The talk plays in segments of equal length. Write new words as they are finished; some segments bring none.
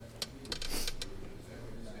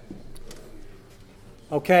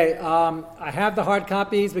Okay, I have the hard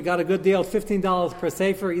copies. We got a good deal, $15 per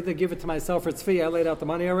sefer. Either give it to myself or it's free. I laid out the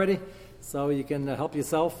money already, so you can help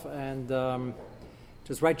yourself and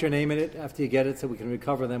just write your name in it after you get it so we can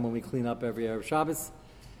recover them when we clean up every Erev Shabbos.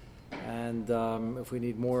 And if we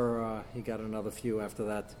need more, you got another few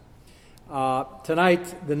after that.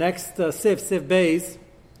 Tonight, the next Sif Beis,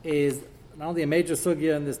 is not only a major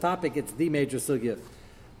sugya in this topic, it's the major sugya.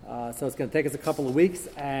 So it's going to take us a couple of weeks,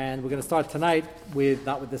 and we're going to start tonight with,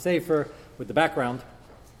 not with the Sefer, with the background.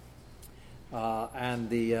 And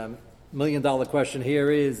the $1 million question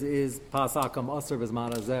here is Pas Akam Asr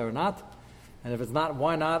B'Zman Hazeh or not? And if it's not,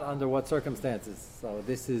 why not? Under what circumstances? So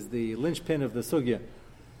this is the linchpin of the sugya.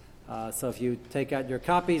 So if you take out your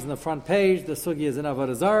copies on the front page, the sugya is in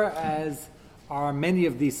Avodah Zarah, as are many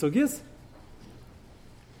of these sugyas.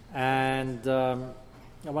 And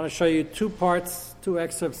I want to show you two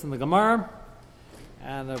excerpts in the Gemara,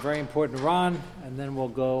 and a very important Ran, and then we'll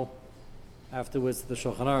go afterwards to the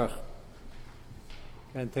Shulchan Aruch.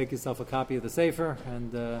 And take yourself a copy of the Sefer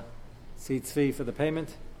and seats fee for the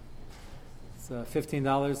payment. It's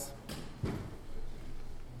 $15.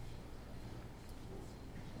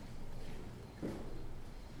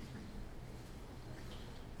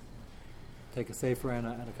 Take a Sefer and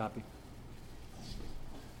a copy.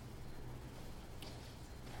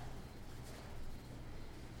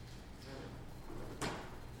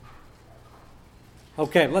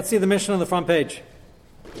 Okay, let's see the Mishnah on the front page.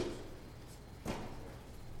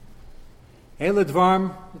 Eila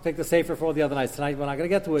Dvarm, we'll take the Sefer for all the other nights. Tonight we're not going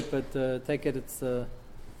to get to it, but take it. It's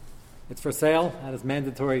for sale, and it's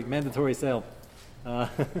mandatory sale.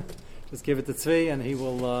 Just give it to Tzvi, and he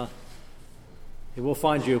will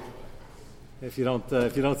find you if you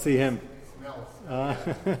don't see him. Hot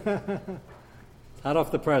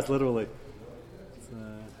off the press, literally.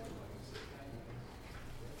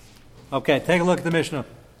 Okay, take a look at the Mishnah.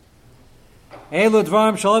 Eilu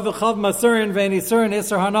dvarim shalav v'chav masurin ve'nisurin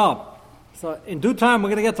iser hana. So in due time, we're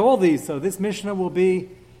going to get to all these. So this Mishnah will be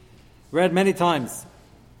read many times.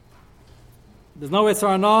 There's no iser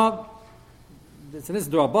hana. It's an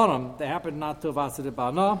iser d'Rabbanan. They happen not to have asked it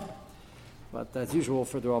ba'ana, but as usual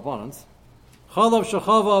for d'Rabbanans. Chalav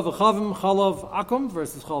shechava v'chavim chalav akum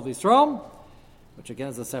versus chalav Yisrael, which again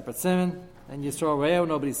is a separate simon. And Yisrael re'eu,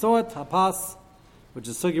 nobody saw it. Hapas, which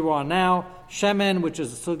is sugya we're on now. Shemen, which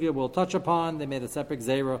is a sugya we'll touch upon. They made a separate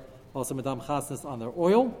gzeira, also medam chasnas, on their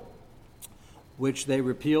oil, which they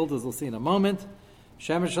repealed, as we'll see in a moment.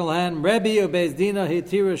 Shemen shalhan, Rebbe obeis dina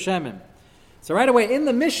hitira shemen. So right away in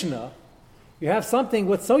the Mishnah, you have something.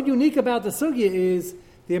 What's so unique about the sugya is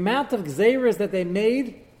the amount of gzeiras that they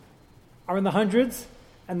made are in the hundreds,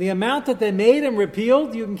 and the amount that they made and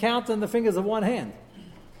repealed, you can count on the fingers of one hand.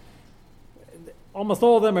 Almost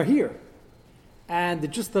all of them are here.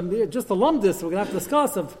 And just the lumdis, we're going to have to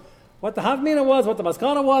discuss of what the Havmina was, what the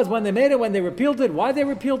Maskana was, when they made it, when they repealed it, why they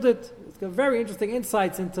repealed it. It's got very interesting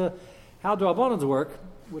insights into how the Rabbanans work,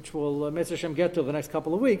 which we'll Mr. Shem get to the next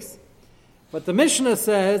couple of weeks. But the Mishnah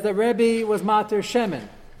says that Rebbe was Mater Shemen.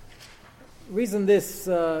 The reason this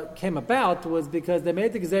came about was because they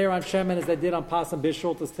made the Gezeir on Shemen as they did on Pas and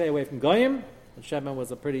Bishul to stay away from Goyim. And Shemen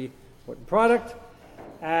was a pretty important product.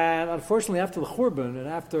 And unfortunately, after the Churban and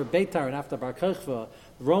after Beitar and after Bar Kokhba,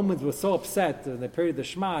 the Romans were so upset in the period of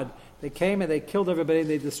the Shmad, they came and they killed everybody and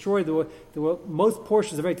they destroyed. There were most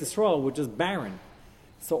portions of Eretz Yisrael were just barren.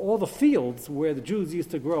 So all the fields where the Jews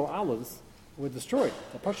used to grow olives were destroyed.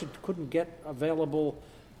 The Pashut couldn't get available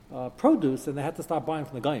produce, and they had to start buying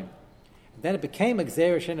from the Goyim. Then it became a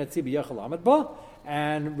Gzeir Shenatzi B'Yachal Amid Ba,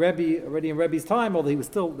 and Rebbe, already in Rebbe's time, although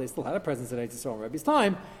they still had a presence in Eretz Yisrael in Rebbe's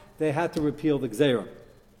time, they had to repeal the Gzeirah.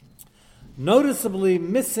 Noticeably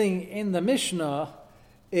missing in the Mishnah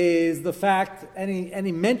is the fact,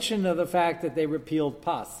 any mention of the fact that they repealed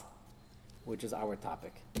Pas, which is our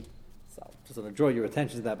topic. So just want to draw your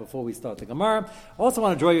attention to that before we start the Gemara. I also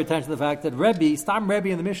want to draw your attention to the fact that Stam Rebbe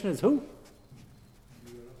in the Mishnah is who?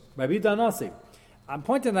 Rabbi Danasi. I'm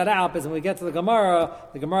pointing that out because when we get to the Gemara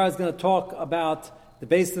is going to talk about the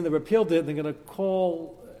base and the repealed it. They're going to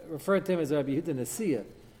refer to him as Rabbi Yehuda Nasiya,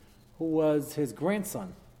 who was his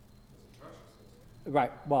grandson.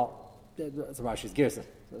 Right. Well, it's Rashi's Girsa.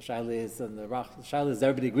 The Shaila is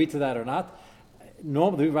everybody agree to that or not?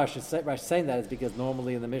 Normally, the reason Rashi is saying that is because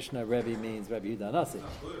normally in the Mishnah, Rebbe means Rabbi Yehuda Nasi.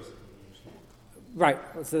 Right.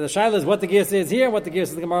 So the Shaila is what the Girsa is here, what the Girsa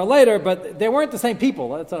is in the Gemara later, but they weren't the same people.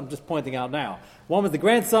 That's what I'm just pointing out now. One was the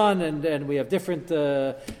grandson, and we have different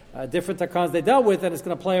takans they dealt with, and it's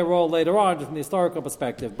going to play a role later on, just from the historical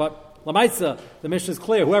perspective. But Lamaitza, the Mishnah is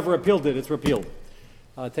clear. Whoever repealed it, it's repealed.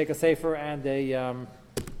 Take a sefer and a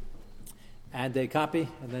copy,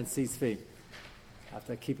 and then cease fee. I have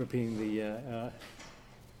to keep repeating the.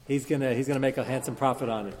 He's gonna make a handsome profit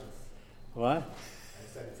on it. What? I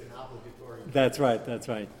said it's an obligatory. That's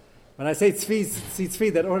right. When I say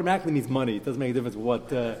tzvi, that automatically means money. It doesn't make a difference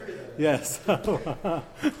what. Yes.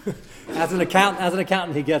 As an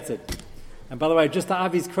accountant, he gets it. And by the way, just to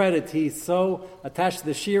Avi's credit, he's so attached to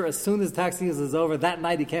the shir. As soon as tax season is over, that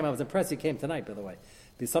night he came. I was impressed he came tonight, by the way.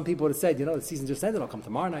 Because some people would have said, the season just ended. I'll come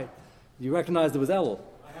tomorrow night. You recognized it was Elul.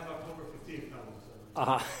 I have October 15th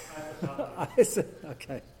now.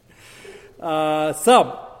 Okay.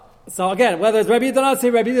 So again, whether it's Rabbi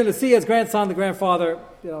Yudin Rabbi Yudin as grandson, the grandfather,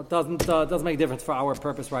 doesn't make a difference for our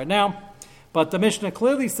purpose right now. But the Mishnah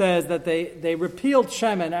clearly says that they repealed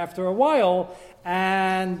Shemen after a while,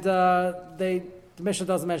 and the Mishnah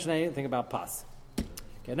doesn't mention anything about Pas.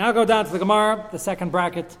 Okay, now go down to the Gemara, the second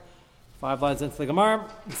bracket, 5 lines into the Gemara.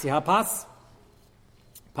 You see how Pas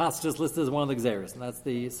just listed as one of the Gzeres, and that's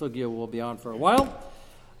the sugya we'll be on for a while.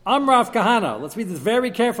 Amrav Kahana, let's read this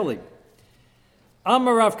very carefully.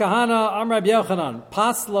 Amrav Kahana, Amrab Yochanan,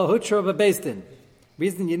 Pas lo hutra b'beistin. The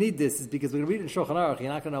reason you need this is because when you read in Shulchan Aruch, you're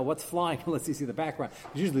not going to know what's flying unless you see the background.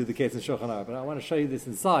 It's usually the case in Shulchan Aruch, but I want to show you this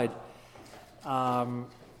inside. Rabbi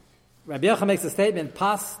Yochanan makes a statement,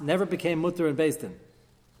 Pas never became mutter in Beis-Din.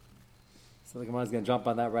 So the Gemara is going to jump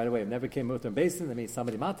on that right away. It never became mutter in Beis-Din. That means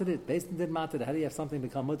somebody mattered it. Beis-Din didn't matter it. How do you have something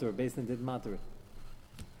become mutter if Beis-Din didn't matter it?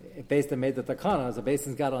 If Beis-Din made the takana, so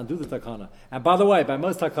Beis-Din's got to undo the takana. And by the way, by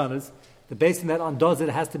most takanas, the Beis-Din that undoes it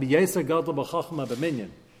has to be Yeser Gadol B'Chachma B'Minyan.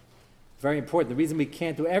 Very important. The reason we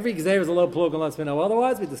can't do every Gzeir is a low plug unless we know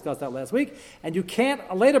otherwise. We discussed that last week. And you can't,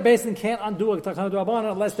 a later Beis-Din can't undo a Takana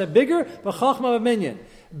D'Rabbanan unless they're bigger, B'Chachma B'Minyan.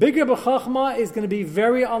 Bigger B'Chachma is going to be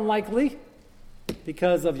very unlikely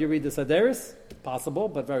because of Yerid Saderis. Possible,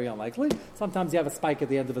 but very unlikely. Sometimes you have a spike at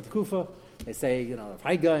the end of a Tekufa. They say,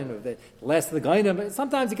 Haigain, or the last of the Gainim.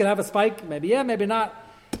 Sometimes you can have a spike. Maybe yeah, maybe not.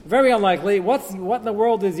 Very unlikely. What in the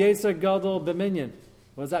world is Yeser Gadol B'Minyan?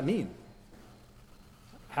 What does that mean?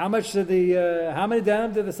 How many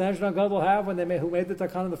danim did the Sanhedrin Gadol have when who made the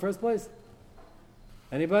Takana in the first place?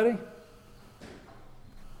 Anybody?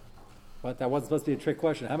 What? That wasn't supposed to be a trick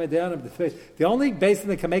question. How many danim did the only basin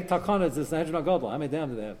that can make Takana is the Sanhedrin Gadol. How many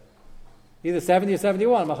danim do they have? Either 70 or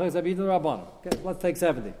 71. Okay, let's take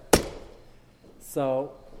 70.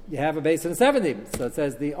 So you have a basin of 70. So it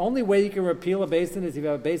says the only way you can repeal a basin is if you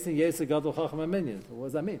have a basin Yeser Gadol Chacham Minyan. So what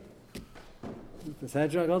does that mean? The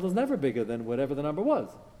Sanhedrin Gadol is never bigger than whatever the number was.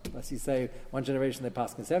 Unless you say one generation they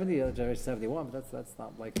pass in 70, the other generation 71, but that's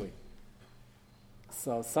not likely.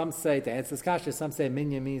 So some say, to answer this kasha, some say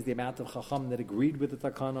minyan means the amount of chacham that agreed with the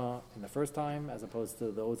takana in the first time, as opposed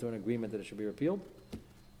to those who are in agreement that it should be repealed.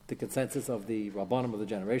 The consensus of the rabbanim of the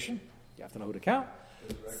generation. You have to know who to count.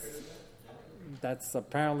 That's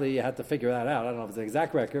apparently, you had to figure that out. I don't know if it's an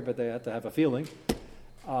exact record, but they had to have a feeling.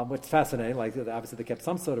 Which is fascinating. Like obviously they kept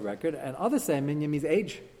some sort of record, and others say minyan means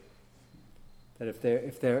age. That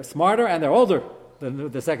if they're smarter and they're older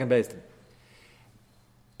than the second basin.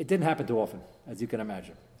 It didn't happen too often, as you can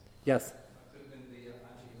imagine. Yes.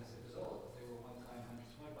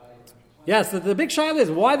 Yes. The big shaila is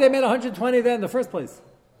why they made 120 then in the first place.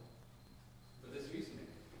 For this reasoning.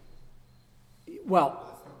 Well,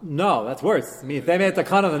 no, that's worse. I mean, if they made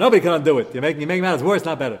takana, then nobody can undo it. You make matters worse,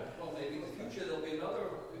 not better.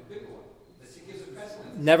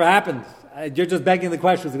 Never happened. You're just begging the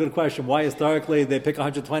question. It's a good question. Why historically they pick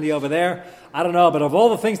 120 over there? I don't know. But of all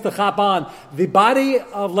the things to chop on, the body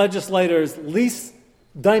of legislators least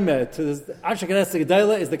daimeh to the Anshe Knesset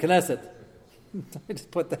Gedalah is the Knesset. I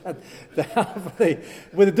just put that down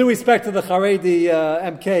with due respect to the Haredi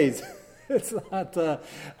MKs. It's not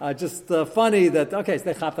just funny that, okay, so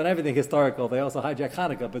they chopped on everything historical. They also hijack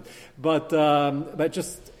Hanukkah. But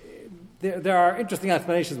just... There are interesting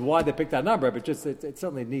explanations why they picked that number, but just it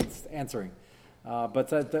certainly needs answering.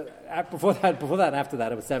 But before that and after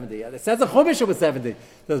that, it was 70. It says the Chumash it was 70.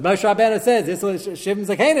 So as Moshe Rabbeinu says, this was Shivim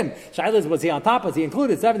Zakanim. Shailas, was he on top? Was he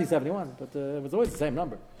included? 70, 71. But it was always the same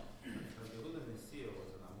number.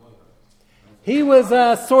 He was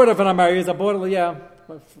sort of an Amari. He was a border, yeah.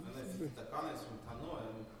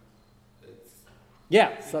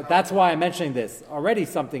 Yeah, so that's why I'm mentioning this. Already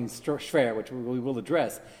something shver, which we will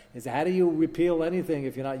address, is how do you repeal anything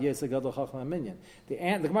if you're not Yeser Gadol Chacham Minyan? The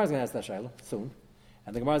Gemara is going to ask that shayla soon,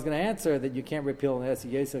 and the Gemara is going to answer that you can't repeal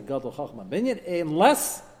Yeser Gadol Chacham Minyan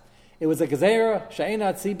unless it was a Gezeira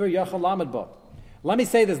She'ena Tzibur Yachal Lamed Bo. Let me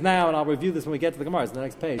say this now, and I'll review this when we get to the Gemara. It's the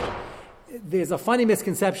next page. There's a funny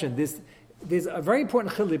misconception. There's a very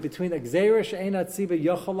important chiluk between a Gezeira She'ena Tzibur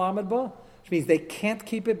Yachal Lamed Bo which means they can't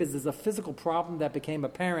keep it because there's a physical problem that became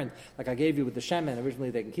apparent, like I gave you with the shemen. Originally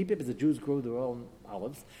they can keep it because the Jews grew their own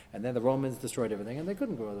olives, and then the Romans destroyed everything, and they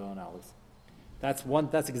couldn't grow their own olives. That's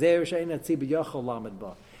Gzeira She'ein Tzibur Yochel Lamed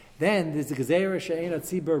Ba. Then there's the Gzeira She'ein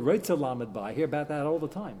Tzibur Roitzel Lamed Ba. I hear about that all the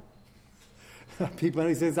time. People, and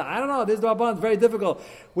he says, I don't know, this Rabban is very difficult.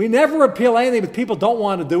 We never repeal anything, but people don't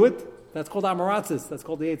want to do it. That's called Amaratzis. That's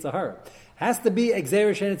called the Yetzer Hara. Has to be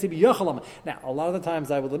Gzeira She'ein Tzibur Yochel Lamed. Now, a lot of the times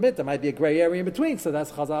I will admit there might be a gray area in between, so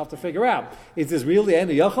that's Chazal have to figure out. Is this really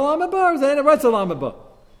the Yochel Lamed Ba or is it the Roitzel Lamed Ba?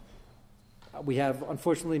 We have,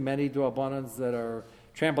 unfortunately, many Rabbanans that are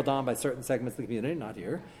trampled on by certain segments of the community, not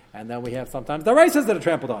here. And then we have sometimes the races that are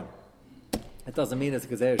trampled on. It doesn't mean it's a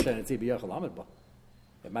Gzeira She'ein Tzibur Yochel Lamed Ba.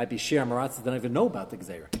 It might be Shir Maratzis that don't even know about the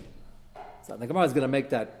Gzeira. So the Gemara is going to make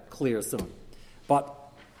that clear soon. But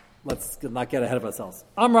let's not get ahead of ourselves.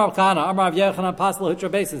 Amrav Kana, Amrav Yechanan, Pasla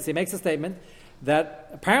Hutra Basis. He makes a statement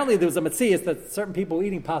that apparently there was a Metzias that certain people were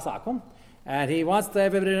eating Pas Akum, and he wants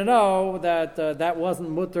everybody to know that that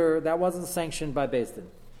wasn't mutter, that wasn't sanctioned by Beis Din.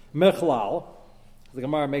 Mechlal, the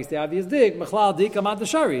Gemara makes the obvious dig, Mechlal Dikam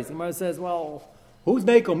Antashari. The Gemara says, well, who's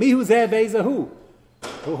Mekel? Me who's Veza who?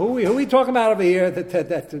 Who are we talking about over here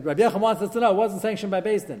that Rabbi Yechon wants us to know? It wasn't sanctioned by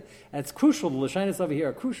Beis Din. And it's crucial, the Lashonos over here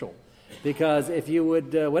are crucial. Because if you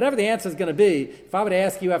would, whatever the answer is going to be, if I would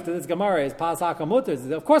ask you after this Gemara, is Pas Akum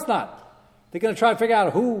Mutter? Of course not. They're going to try to figure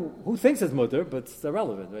out who thinks it's Mutter, but it's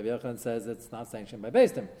irrelevant. Rabbi Yechon says it's not sanctioned by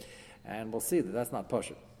Beis Din. And we'll see that that's not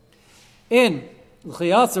Pashut. In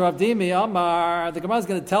L'chiyatzer Abdimi Amar, the Gemara is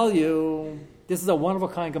going to tell you, this is a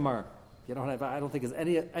one-of-a-kind Gemara. I don't think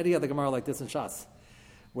there's any other Gemara like this in Shas,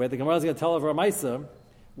 where the Gemara is going to tell over a Maisa,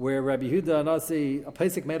 where Rabbi Yehuda Nasi, a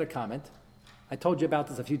Pesach made a comment. I told you about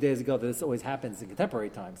this a few days ago, that this always happens in contemporary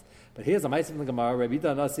times. But here's a Maisa from the Gemara, Rabbi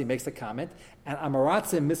Yehuda Nasi makes a comment, and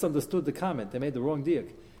Amaratzim misunderstood the comment. They made the wrong diuk.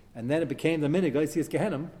 And then it became the minig, Oisias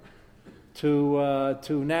Gehenim,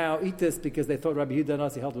 to now eat this because they thought Rabbi Yehuda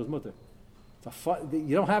Nasi held it was mutter.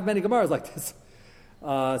 You don't have many Gemaras like this.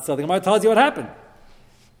 So the Gemara tells you what happened.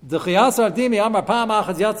 The Chiyasar Dimi Amar Pam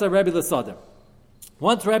Achaz Yatza Rebbe L'Sadeh.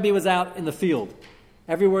 Once Rebbe was out in the field.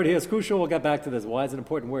 Every word here is crucial. We'll get back to this. Why is it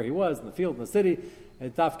important where he was? In the field, in the city.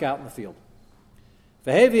 And Dafka out in the field.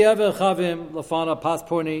 And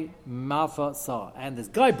this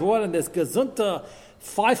guy brought in this gazunta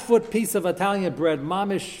 5-foot piece of Italian bread,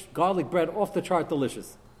 mamish garlic bread, off the chart,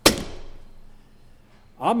 delicious.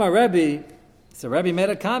 Amar Rebbe, so Rebbe made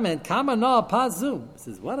a comment, Kama na pazum. He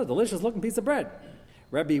says, what a delicious looking piece of bread.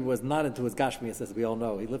 Rebbe was not into his gashmias, as we all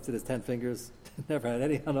know. He lifted his 10 fingers, never had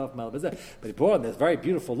any enough malabazeh. But he brought in this very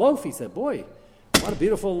beautiful loaf. He said, boy, what a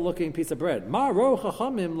beautiful looking piece of bread. Ma ro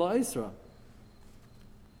chachamim la isra.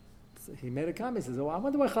 So he made a comment. He says, oh, I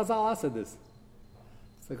wonder why Chazal said this.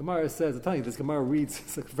 So the Gemara says, I'm telling you, this Gemara reads,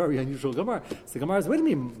 it's a very unusual Gemara. So the Gemara says, what do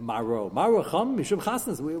you mean, Maro? Maro cham, mishum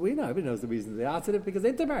chasnas. We know, everybody knows the reason. They asked it because they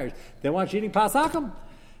intermarried. They want you eating pasakim.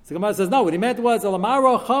 So the Gemara says, no, what he meant was,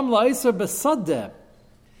 Maro cham la isra besadeh.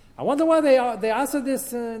 I wonder why they answered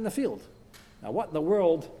this in the field. Now, what in the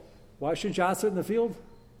world? Why shouldn't you answer it in the field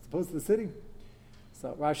as opposed to the city?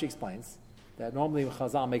 So Rashi explains that normally when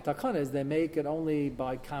Chazal make takanas, they make it only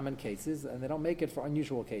by common cases, and they don't make it for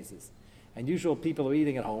unusual cases. Unusual people are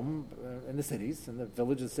eating at home in the cities, in the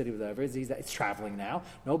villages, the city, whatever. It's traveling now.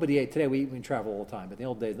 Nobody ate today. We travel all the time, but in the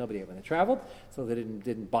old days, nobody ate when they traveled. So they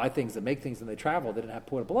didn't buy things and make things when they traveled. They didn't have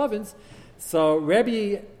portable ovens. So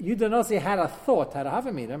Rabbi Yehuda Nasi had a thought, had a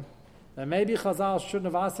havamina, that maybe Chazal shouldn't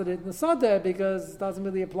have asked it in the Sadeh because it doesn't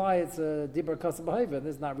really apply. It's a Dibur Kasab behavior.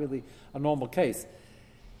 This is not really a normal case.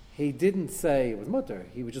 He didn't say it was mutter.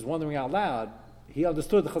 He was just wondering out loud. He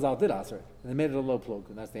understood the Chazal did answer it, and they made it a low plug,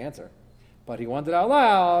 and that's the answer. But he wondered out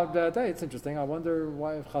loud, hey, it's interesting. I wonder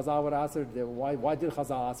why if Chazal would answer it. Why did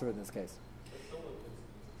Chazal answer it in this case?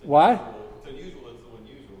 Why? It's unusual. It's so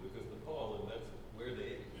unusual because Nepal, and that's where they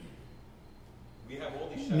ate. We have all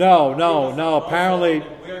these. No. Apparently.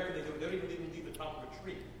 Where can they do? They don't even leave the top of a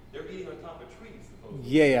tree. They're eating on top of trees. Supposedly.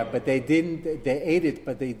 Yeah, but they didn't. They ate it,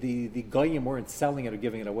 but the goyim weren't selling it or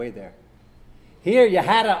giving it away there. Here you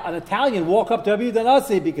had an Italian walk up to Rabbi Yehuda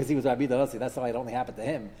Nasi because he was Rabbi Yehuda Nasi. That's why it only happened to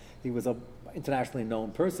him. He was an internationally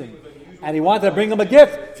known person, and he wanted to bring him a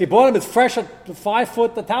gift. So he bought him his fresh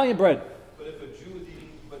 5-foot Italian bread. But if a Jew is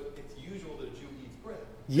eating, but it's usual that a Jew eats bread.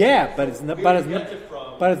 Yeah, but it's not. But it's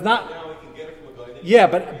not. Now we can get it from a guy. Yeah,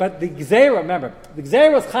 but the Gzeira, remember, the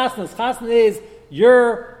Gzeira is chasnas. Chasna is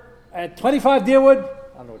you're at 25 Deerwood.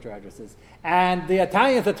 I don't know what your address is, and the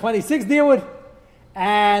Italian's at 26 Deerwood.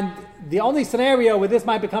 And the only scenario where this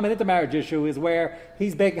might become an intermarriage issue is where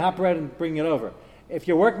he's baking hot bread and bringing it over. If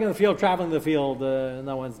you're working in the field, traveling in the field,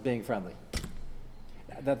 no one's being friendly.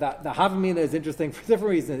 the Havamina is interesting for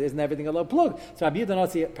different reasons. Isn't everything a low plug? So Rabbi Yehuda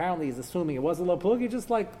Nasi apparently is assuming it was a low plug. He's just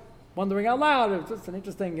like wondering out loud. It's just an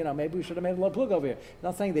interesting, maybe we should have made a low plug over here. He's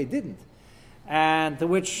not saying they didn't. And to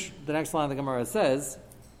which the next line of the Gemara says,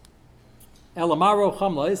 Elamaro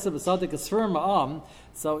chamla isav sadik asfir ma'am.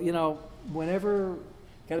 So, whenever,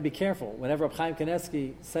 got to be careful. Whenever Reb Chaim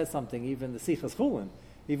Kanievsky says something, even the Sichas Chulin,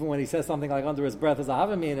 even when he says something like under his breath as a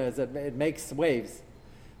Havamina, it makes waves.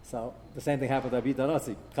 So the same thing happened with Rabbi Yehuda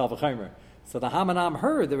Nasi, Kal v'chaimer. So the Hamanam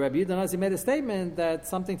heard that Rabbi Yehuda Nasi made a statement that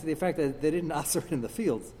something to the effect that they didn't answer it in the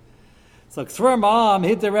fields. So Ksver Ma'am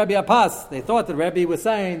hit the Rabbi Apas. They thought that Rabbi was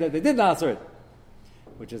saying that they didn't answer it,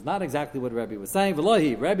 which is not exactly what Rabbi was saying.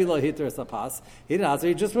 V'lohi, Rabbi lo hiter sapas. He didn't answer.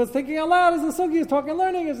 He just was thinking aloud as the sugi is talking and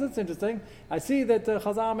learning. It's interesting. I see that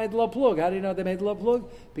Chazal made the low plug. How do you know they made the low plug?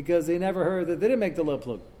 Because he never heard that they didn't make the low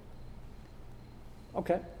plug.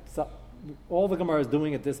 Okay, so all the Gemara is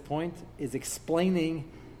doing at this point is explaining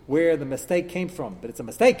where the mistake came from. But it's a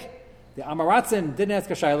mistake. The Amaratzim didn't ask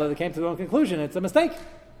a shayla. They came to their own conclusion. It's a mistake.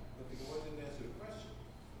 But the Gemara didn't answer the question.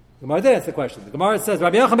 The Gemara did answer the question. The Gemara says,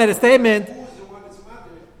 Rabbi Yochanan made a statement. Who was the one that's matter?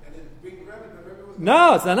 And then bring Rebbe, but Rebbe was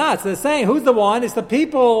No, it's not. It's the saying, who's the one? It's the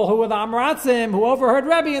people who were the Amaratzim who overheard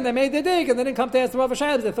Rebbe and they made the dig and they didn't come to ask the Rav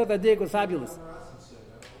Shayla. They thought that dig was fabulous.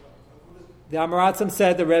 The Amaratzim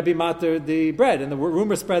said the Rebbe mattered the bread, and the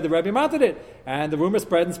rumor spread the Rebbe mattered it, and the rumor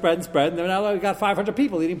spread and spread and spread, and then now we got 500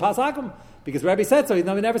 people eating pasakim because Rebbe said so. He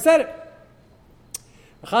never said it.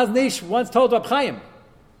 Chaz Nish once told Reb Chaim.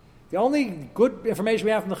 The only good information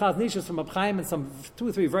we have from the Chaz Nish is from Reb Chaim and some 2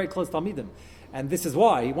 or 3 very close Talmidim, and this is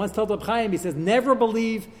why. He once told Reb Chaim, he says, never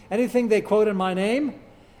believe anything they quote in my name.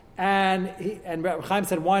 And Reb Chaim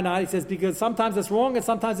said, why not? He says, because sometimes it's wrong and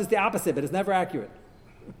sometimes it's the opposite, but it's never accurate.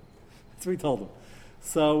 That's what he told them.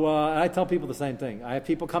 So I tell people the same thing. I have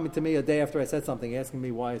people coming to me a day after I said something, asking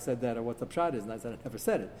me why I said that or what the pshat is, and I said I never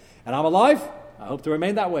said it. And I'm alive. I hope to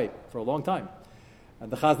remain that way for a long time.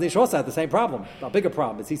 And the Chaz Nish also had the same problem. A bigger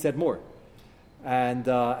problem is he said more.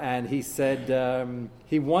 And he said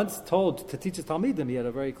he once told to teach his Talmidim, he had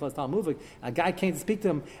a very close Talmudic, a guy came to speak to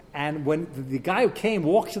him, and when the guy who came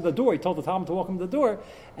walked to the door, he told the Talmud to walk him to the door,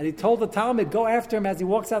 and he told the Talmud, go after him as he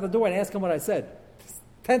walks out the door and ask him what I said.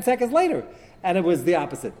 10 seconds later, and it was the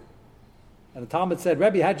opposite. And the Talmud said,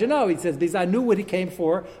 Rebbe, how'd you know? He says, because I knew what he came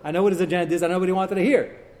for, I know what his agenda is, I know what he wanted to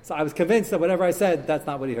hear. So I was convinced that whatever I said, that's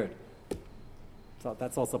not what he heard. So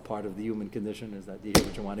that's also part of the human condition, is that you hear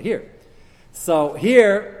what you want to hear. So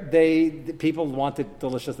here, the people wanted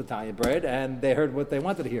delicious Italian bread, and they heard what they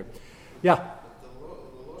wanted to hear. Yeah? The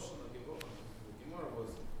Lashon of the Gemara was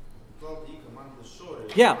called the command the shore.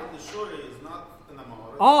 Yeah. The shore is not an Amar.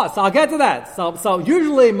 Oh, so I'll get to that. So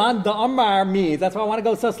usually Man Da'amar means, that's why I want to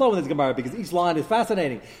go so slow in this Gemara, because each line is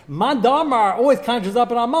fascinating. Man Da'amar always conjures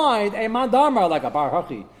up in our mind a Man Da'amar like a Bar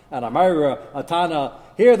Hachi, an Amira, a Tana.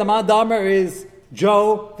 Here the Man Da'amar is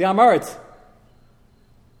Joe the Amaritz.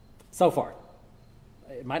 So far.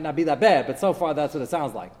 It might not be that bad, but so far that's what it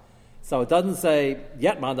sounds like. So it doesn't say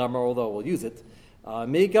yet Man Da'amar, although we'll use it.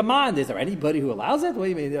 Mega man, is there anybody who allows it? What do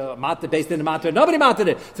you mean? Based in the matter, nobody mounted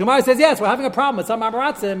it. So Gemara says, yes, we're having a problem with some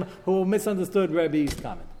Amaratzim who misunderstood Rebbe's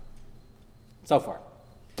comment. So far.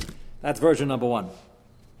 That's version number 1.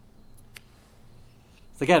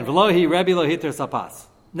 So again, V'lohi Rebbe lo hiter sapas.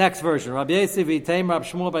 Next version, Rabbi Yosef v'Teim Rab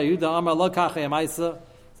Shmuel bar Yehuda Amar lo kachei ma'isa.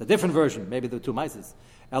 It's a different version, maybe the 2 mices.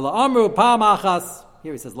 Ela amru pa'amachas.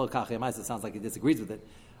 Here he says lo kachei ma'isa, sounds like he disagrees with it.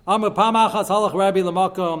 Amru pa'amachas halach Rabbi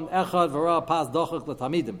l'makom echad v'ra pas dochak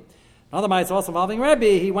l'tamidim. Another mice also involving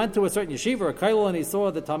Rabbi, he went to a certain yeshiva or kollel and he saw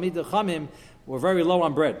the Talmid Chachamim were very low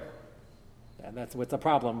on bread. And that's what's the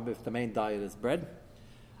problem if the main diet is bread.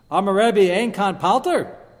 Amar Rabbi ein kan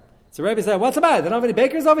palter. So Rabbi said, what's the matter? There don't have any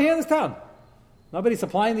bakers over here in this town. Nobody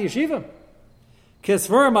supplying the yeshiva.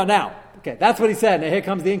 Kisverma now. Okay, that's what he said. Now here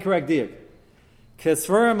comes the incorrect diak.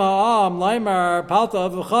 Kisverma am laimar palta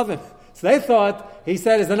of v'chavim. So they thought, he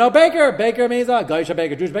said, is there no baker? Baker means a Geisha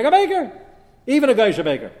baker, Jewish baker, baker. Even a Geisha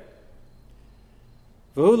baker.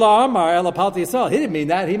 V'hu la'amar ela palta Yisrael. He didn't mean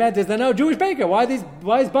that. He meant, is there no Jewish baker? Why is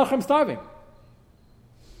Bachram starving?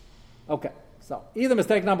 Okay, so either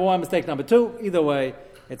mistake number 1, mistake number 2. Either way,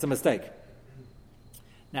 it's a mistake.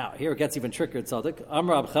 Now, here it gets even trickier, Tzaddik.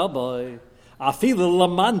 Amar Abchelboy, afilu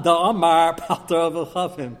laman da'amar palta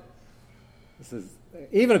v'chavim. This is,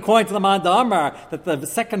 even according to the Man Da'amar, that the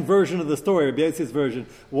second version of the story, Rabbi Yossi's version,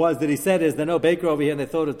 was that he said, is there no baker over here? And they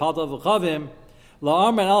thought it was palta v'chavim.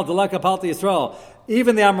 La'amar al delaka palta Yisrael.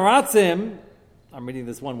 Even the Amaratzim, I'm reading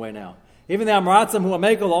this one way now, even the Amaratzim who are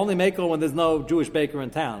makel only makel when there's no Jewish baker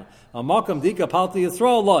in town. Amakam dika palta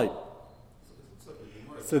Yisrael loy.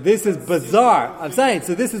 So this is bizarre. I'm saying,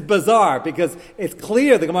 so this is bizarre because it's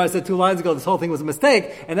clear the Gemara said 2 lines ago this whole thing was a mistake,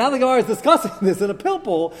 and now the Gemara is discussing this in a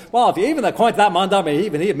pilpul. Well, if you even according to that mandam,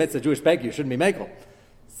 even he admits a Jewish baker, you shouldn't be makel.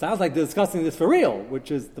 Sounds like they're discussing this for real, which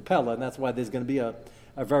is the pella, and that's why there's going to be a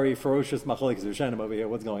very ferocious machlokes rishonim over here.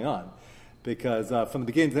 What's going on? Because from the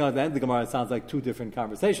beginning to the end of the Gemara, it sounds like 2 different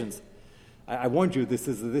conversations. I warned you, this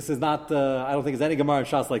is not. I don't think there's any Gemara in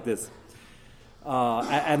Shas like this.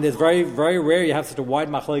 And it's very, very rare you have such a wide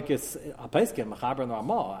machlokes apeskim, Mechaber and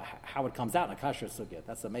Ramah, how it comes out in a kasher sugya.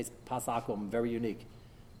 That's the Meis Pasakum, very unique.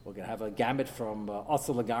 We're going to have a gamut from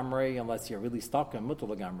Asur Lagamre, unless you're really stuck in Mutter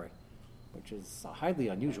Lagamre, which is highly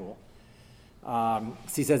unusual. So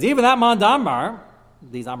he says, even that man damar,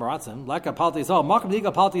 these Amaratzim, like a Palti Yisrael, Makam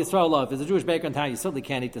Diga Palti Yisrael, if there's a Jewish baker in town, you certainly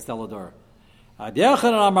can't eat the Stelador. Rabbi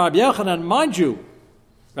Yochanan, mind you,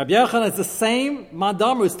 Rabbi Yochanan is the same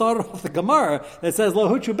mandam who started off the Gemara that says Lo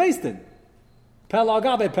Huchu Beistin. Pella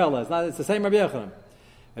Agabe Pella. It's the same Rabbi Yochanan.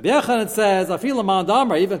 Rabbi Yochanan says, Afila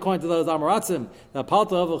mandamra, even according to those Amaratzim, the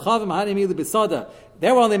Palta of Chavim Hanim Ili Bisada. They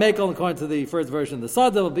were only makel according to the first version. The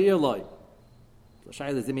Sada will be Eloi. The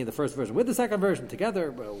Shai does it mean the first version with the second version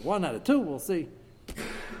together? 1 out of 2, we'll see.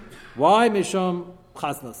 Why Mishum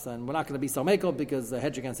Chasnas? And we're not going to be so makel because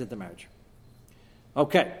hedge against intermarriage.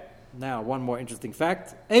 Okay. Now, one more interesting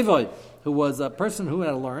fact. Evoi, who was a person who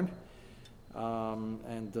had learned,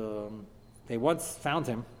 they once found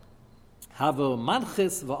him, Havu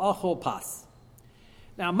manchis v'achol pas.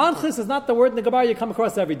 Now, manchis is not the word in the Gemara you come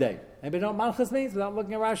across every day. Anybody know what manchis means without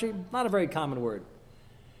looking at Rashi? Not a very common word.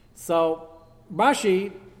 So,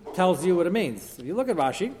 Rashi tells you what it means. If you look at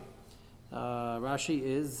Rashi, Rashi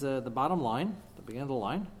is the bottom line, the beginning of the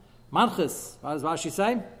line. Manchis, what does Rashi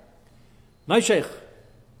say? Noishech.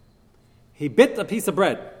 He bit a piece of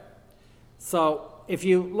bread. So if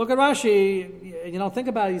you look at Rashi, you don't think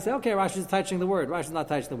about it, you say, okay, Rashi's touching the word. Rashi's not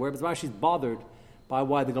touching the word, but Rashi's bothered by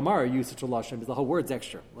why the Gemara used such a lashon, because the whole word's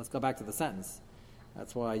extra. Let's go back to the sentence.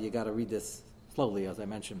 That's why you got to read this slowly, as I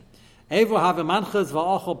mentioned. Evo have manchas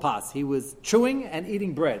va'achol pas. He was chewing and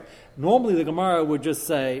eating bread. Normally the Gemara would just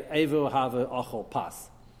say, Evo have achol pas.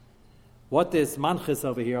 What this manchas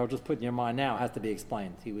over here, I'll just put in your mind now, has to be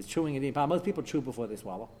explained. He was chewing and eating. Most people chew before they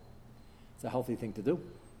swallow. It's a healthy thing to do.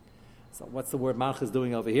 So what's the word manchas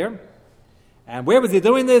doing over here? And where was he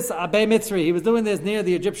doing this? Abay Mitzri. He was doing this near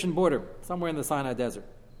the Egyptian border, somewhere in the Sinai desert.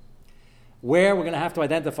 Where we're going to have to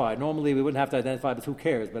identify. Normally we wouldn't have to identify, but who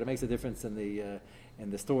cares? But it makes a difference in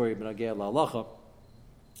the story. If you look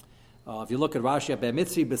at Rashi, Abay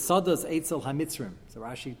Mitzri besadas eitzel hamitzrim. So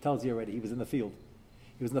Rashi tells you already he was in the field.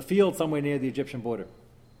 He was in the field somewhere near the Egyptian border.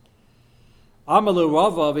 Amalu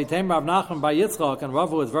Rava v'tem Rav Nachman bar Yitzchak, and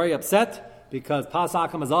Rava was very upset because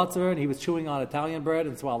Pasakam is Atzer, and he was chewing on Italian bread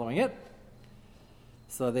and swallowing it.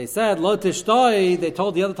 So they said, Lo tishtoi, they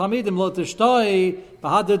told the other Talmidim, Lo tishtoi,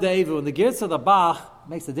 Bahadur de'evu. And the Girsa of the Bach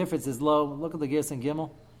makes the difference, is low. Look at the Girsa in Gimel.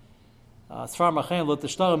 Sfar Machem, Lo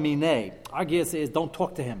tishtoi minei. Our Girsa is, don't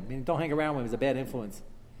talk to him, meaning don't hang around with him, he's a bad influence.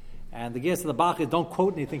 And the Girsa of the Bach is, don't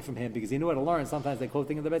quote anything from him, because he knew how to learn. Sometimes they quote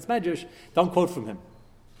things in the Beis Medrash, don't quote from him.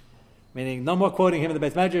 Meaning, no more quoting him in the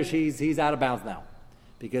Beis Medrash, he's out of bounds now.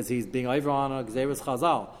 Because he's being over on a Gzeirus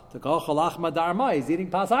Chazal. To go Chalach Madarma, he's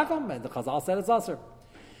eating Pasakam, and the Chazal said it's Asr.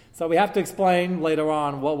 So we have to explain later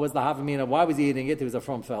on what was the Havamina, why was he eating it? He was a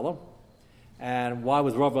from fellow. And why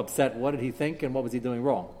was Rav upset? What did he think, and what was he doing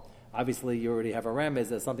wrong? Obviously, you already have a remez.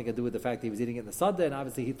 There's something to do with the fact that he was eating it in the Sadeh, and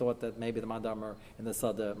obviously he thought that maybe the Mandamar in the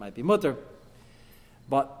Sadeh might be mutter.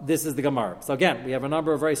 But this is the Gemara. So again, we have a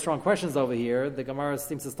number of very strong questions over here. The Gemara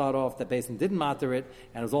seems to start off that Basin didn't matter it,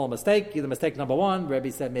 and it was all a mistake. Either mistake number one,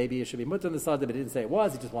 Rebbe said maybe it should be mutter in the Sadeh, but he didn't say it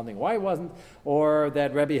was. He's just wondering why it wasn't. Or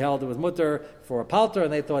that Rebbe held it was mutter for a palter,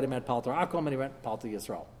 and they thought he meant palter akum, and he went palter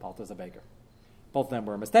Yisrael. Palter is a baker. Both of them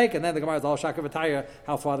were a mistake, and then the Gemara is all shaka v'taya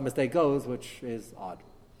how far the mistake goes, which is odd.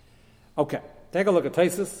 Okay, take a look at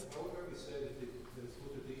Taisus.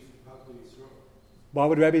 What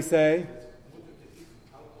would Rebbe say?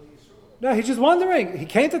 No, he's just wondering. He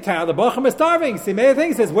came to town, the Bochum is starving. See, many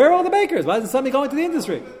things. He says, where are all the bakers? Why isn't somebody going to the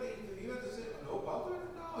industry?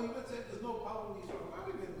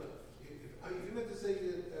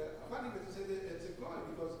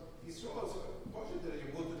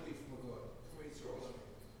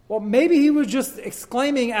 Well, maybe he was just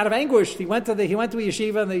exclaiming out of anguish. He went to a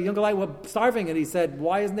yeshiva, and the younger light were starving, and he said,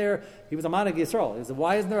 "Why isn't there?" He was a Manik Yisrael. He said,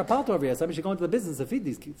 "Why isn't there a palto over here? Somebody should go into the business and feed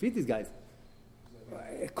these guys."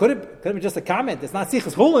 It could have been just a comment. It's not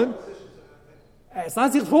Sichas Chulin. It's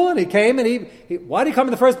not Sichas Chulin. He came and he why did he come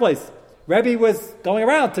in the first place? Rebbe was going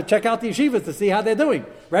around to check out the yeshivas to see how they're doing.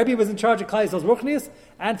 Rebbe was in charge of Klai Yisrael's ruchnius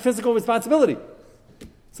and physical responsibility.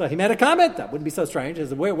 So he made a comment. That wouldn't be so strange. He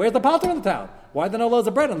said, where's the palter in the town? Why are there no loaves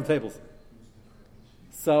of bread on the tables?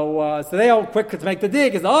 So they all quick to make the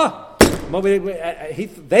dig. Is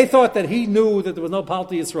they thought that he knew that there was no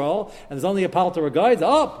palter Yisrael, and there's only a palter of guys.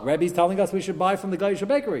 Oh, Rebbe's telling us we should buy from the Gaisha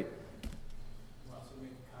bakery.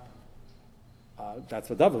 That's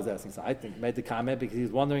what David was asking. So I think he made the comment because he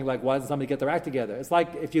was wondering, like, why doesn't somebody get their act together? It's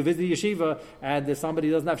like if you visit a yeshiva and there's somebody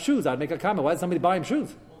who doesn't have shoes, I'd make a comment. Why does somebody buy him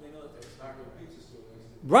shoes?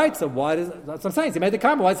 Right, so that's what I'm saying. So he made the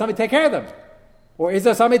comment. Why does somebody take care of them? Or is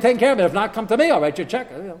there somebody taking care of them? If not, come to me. I'll write you a check.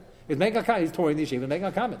 He's making a comment. He's touring the yeshiva and making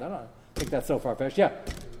a comment. I don't think that's so far-fetched. Yeah. Is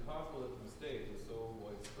it possible that the mistake was so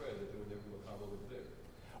widespread that there would never be a problem with there?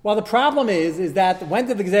 Well, the problem is that when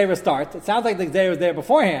did the Gzeira start? It sounds like the Gzeira was there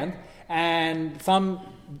beforehand, and some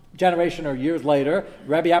generation or years later,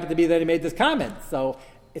 Rebbe happened to be there and he made this comment. So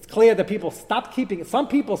it's clear that people stopped keeping it. Some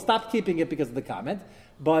people stopped keeping it because of the comment,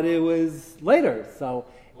 but it was later. So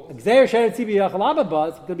Gzeira Sheret Tzibi Yachalamaba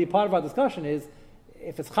is going to be part of our discussion is,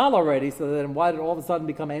 if it's Chal already, so then why did it all of a sudden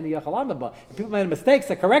become Eini Yachalamaba? If people made mistakes,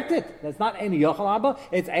 they correct it. That's not Eini Yachalamaba,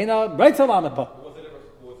 it's Eina Reitzalamaba.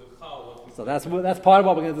 So that's part of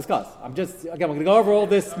what we're going to discuss. We're going to go over all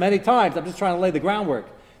this many times. I'm just trying to lay the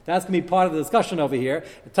groundwork. That's going to be part of the discussion over here.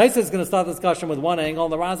 Taisa is going to start the discussion with one angle,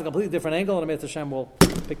 and the Ran is a completely different angle, and Amir Hashem will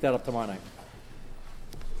pick that up tomorrow night.